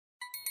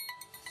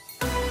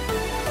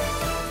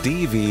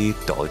DW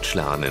Deutsch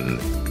lernen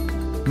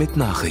mit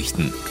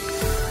Nachrichten.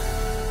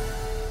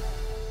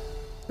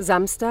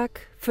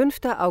 Samstag, 5.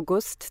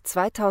 August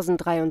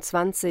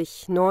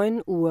 2023,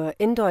 9 Uhr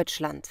in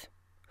Deutschland.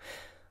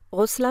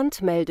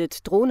 Russland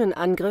meldet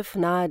Drohnenangriff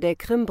nahe der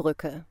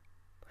Krimbrücke.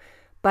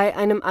 Bei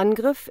einem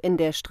Angriff in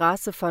der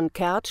Straße von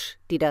Kertsch,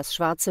 die das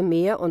Schwarze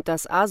Meer und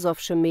das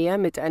Asowsche Meer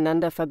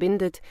miteinander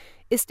verbindet,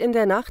 ist in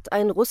der Nacht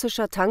ein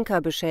russischer Tanker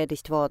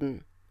beschädigt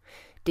worden.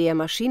 Der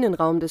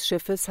Maschinenraum des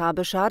Schiffes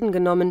habe Schaden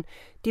genommen,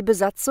 die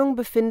Besatzung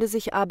befinde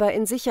sich aber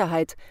in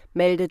Sicherheit,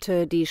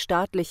 meldete die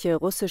staatliche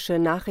russische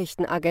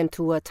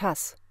Nachrichtenagentur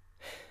TASS.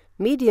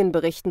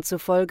 Medienberichten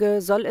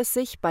zufolge soll es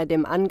sich bei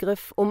dem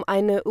Angriff um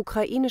eine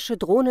ukrainische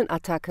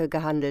Drohnenattacke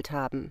gehandelt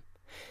haben.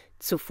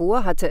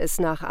 Zuvor hatte es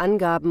nach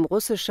Angaben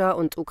russischer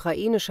und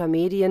ukrainischer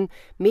Medien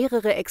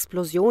mehrere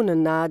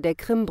Explosionen nahe der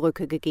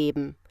Krimbrücke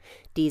gegeben.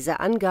 Diese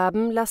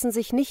Angaben lassen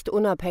sich nicht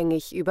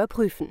unabhängig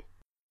überprüfen.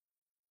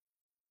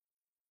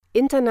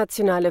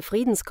 Internationale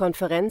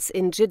Friedenskonferenz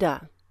in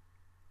Dschidda.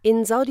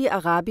 In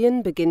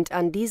Saudi-Arabien beginnt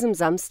an diesem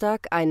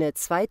Samstag eine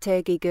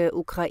zweitägige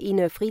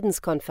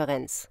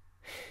Ukraine-Friedenskonferenz.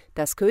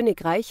 Das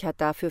Königreich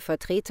hat dafür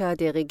Vertreter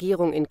der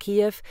Regierung in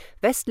Kiew,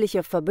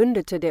 westliche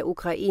Verbündete der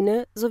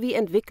Ukraine sowie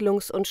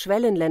Entwicklungs- und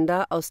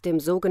Schwellenländer aus dem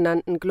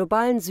sogenannten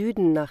globalen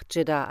Süden nach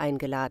Dschidda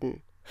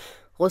eingeladen.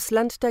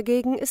 Russland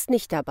dagegen ist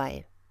nicht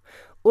dabei.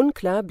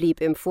 Unklar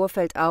blieb im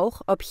Vorfeld auch,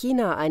 ob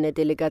China eine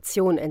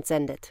Delegation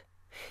entsendet.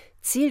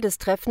 Ziel des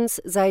Treffens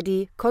sei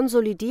die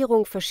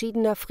Konsolidierung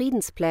verschiedener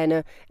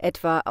Friedenspläne,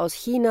 etwa aus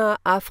China,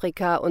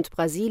 Afrika und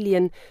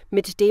Brasilien,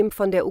 mit dem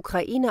von der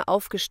Ukraine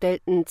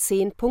aufgestellten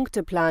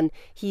 10-Punkte-Plan,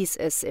 hieß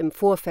es im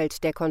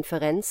Vorfeld der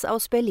Konferenz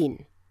aus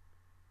Berlin.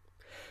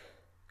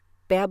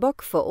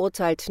 Baerbock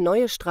verurteilt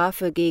neue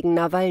Strafe gegen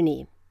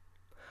Nawalny.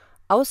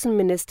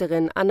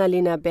 Außenministerin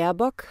Annalena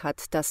Baerbock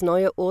hat das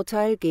neue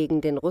Urteil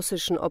gegen den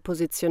russischen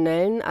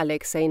Oppositionellen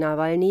Alexei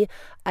Nawalny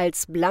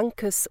als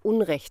blankes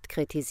Unrecht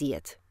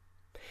kritisiert.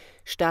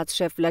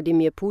 Staatschef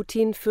Wladimir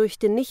Putin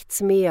fürchte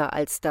nichts mehr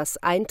als das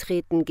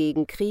Eintreten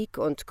gegen Krieg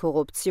und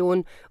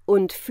Korruption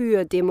und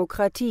für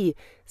Demokratie,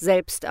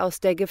 selbst aus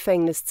der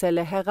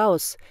Gefängniszelle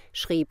heraus,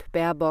 schrieb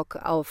Baerbock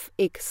auf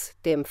X,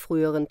 dem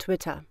früheren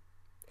Twitter.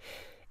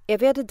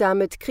 Er werde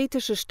damit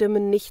kritische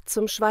Stimmen nicht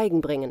zum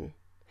Schweigen bringen.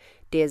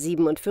 Der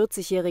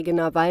 47-jährige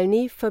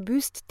Nawalny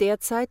verbüßt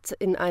derzeit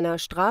in einer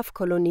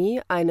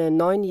Strafkolonie eine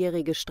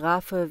 9-jährige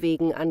Strafe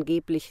wegen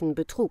angeblichen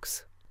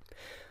Betrugs.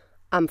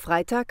 Am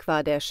Freitag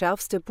war der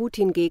schärfste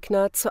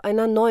Putin-Gegner zu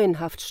einer neuen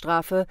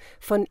Haftstrafe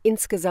von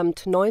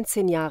insgesamt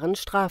 19 Jahren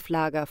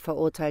Straflager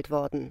verurteilt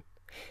worden.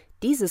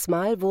 Dieses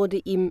Mal wurde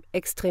ihm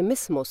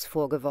Extremismus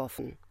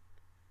vorgeworfen.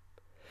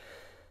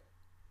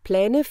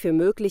 Pläne für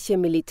mögliche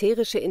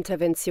militärische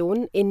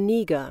Intervention in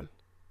Niger.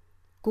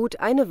 Gut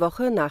eine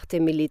Woche nach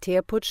dem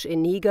Militärputsch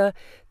in Niger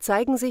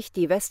zeigen sich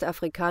die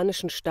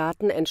westafrikanischen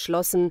Staaten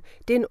entschlossen,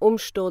 den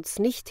Umsturz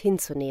nicht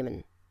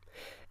hinzunehmen.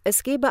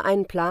 Es gebe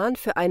einen Plan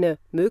für eine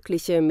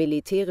mögliche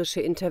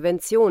militärische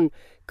Intervention,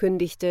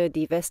 kündigte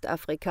die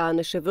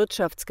westafrikanische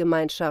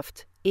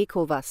Wirtschaftsgemeinschaft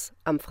ECOWAS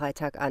am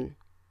Freitag an.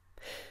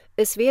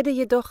 Es werde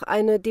jedoch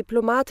eine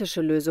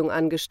diplomatische Lösung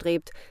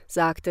angestrebt,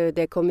 sagte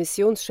der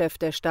Kommissionschef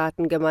der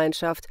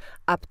Staatengemeinschaft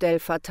Abdel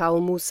Fattah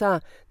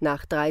Moussa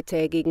nach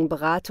 3-tägigen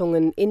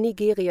Beratungen in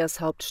Nigerias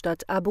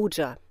Hauptstadt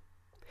Abuja.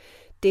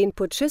 Den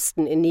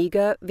Putschisten in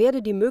Niger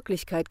werde die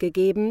Möglichkeit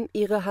gegeben,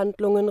 ihre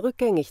Handlungen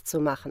rückgängig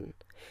zu machen.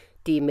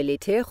 Die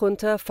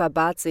Militärjunta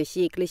verbat sich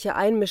jegliche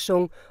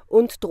Einmischung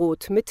und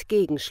droht mit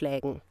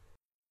Gegenschlägen.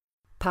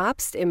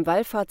 Papst im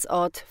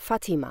Wallfahrtsort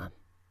Fatima.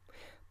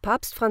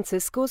 Papst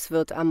Franziskus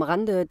wird am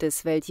Rande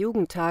des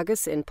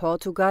Weltjugendtages in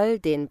Portugal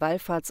den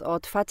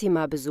Wallfahrtsort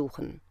Fatima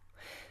besuchen.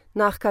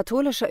 Nach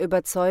katholischer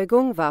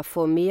Überzeugung war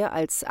vor mehr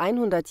als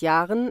 100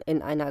 Jahren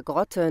in einer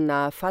Grotte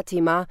nahe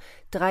Fatima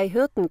 3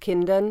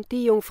 Hirtenkindern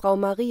die Jungfrau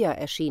Maria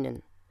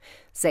erschienen.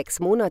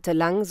 6 Monate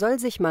lang soll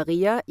sich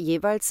Maria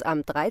jeweils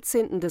am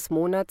 13. des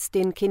Monats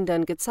den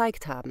Kindern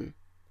gezeigt haben.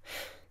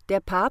 Der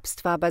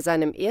Papst war bei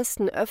seinem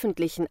ersten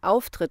öffentlichen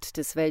Auftritt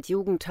des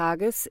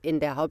Weltjugendtages in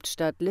der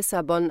Hauptstadt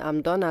Lissabon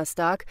am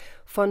Donnerstag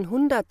von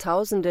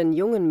Hunderttausenden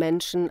jungen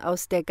Menschen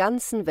aus der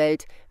ganzen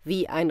Welt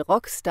wie ein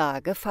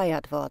Rockstar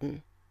gefeiert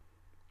worden.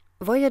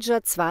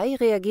 Voyager 2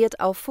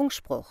 reagiert auf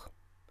Funkspruch.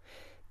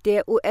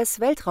 Der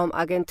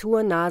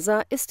US-Weltraumagentur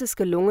NASA ist es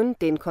gelungen,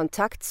 den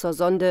Kontakt zur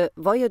Sonde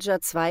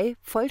Voyager 2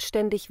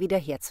 vollständig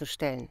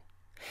wiederherzustellen.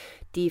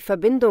 Die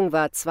Verbindung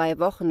war 2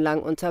 Wochen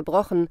lang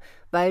unterbrochen,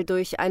 weil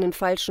durch einen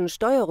falschen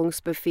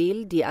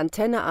Steuerungsbefehl die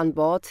Antenne an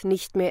Bord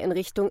nicht mehr in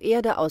Richtung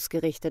Erde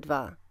ausgerichtet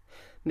war.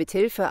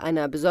 Mithilfe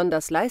einer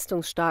besonders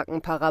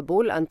leistungsstarken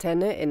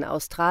Parabolantenne in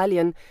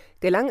Australien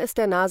gelang es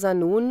der NASA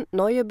nun,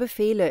 neue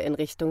Befehle in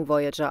Richtung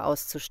Voyager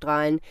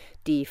auszustrahlen,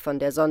 die von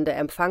der Sonde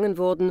empfangen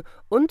wurden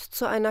und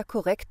zu einer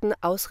korrekten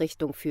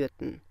Ausrichtung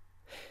führten.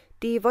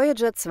 Die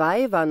Voyager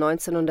 2 war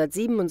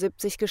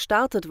 1977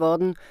 gestartet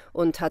worden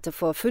und hatte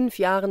vor 5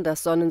 Jahren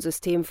das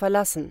Sonnensystem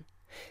verlassen.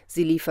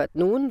 Sie liefert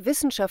nun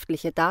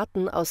wissenschaftliche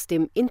Daten aus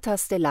dem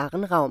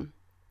interstellaren Raum.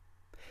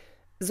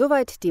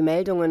 Soweit die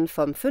Meldungen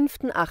vom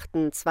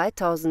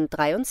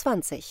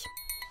 5.8.2023.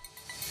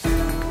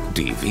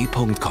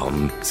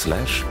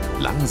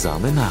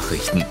 dw.com/langsame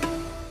Nachrichten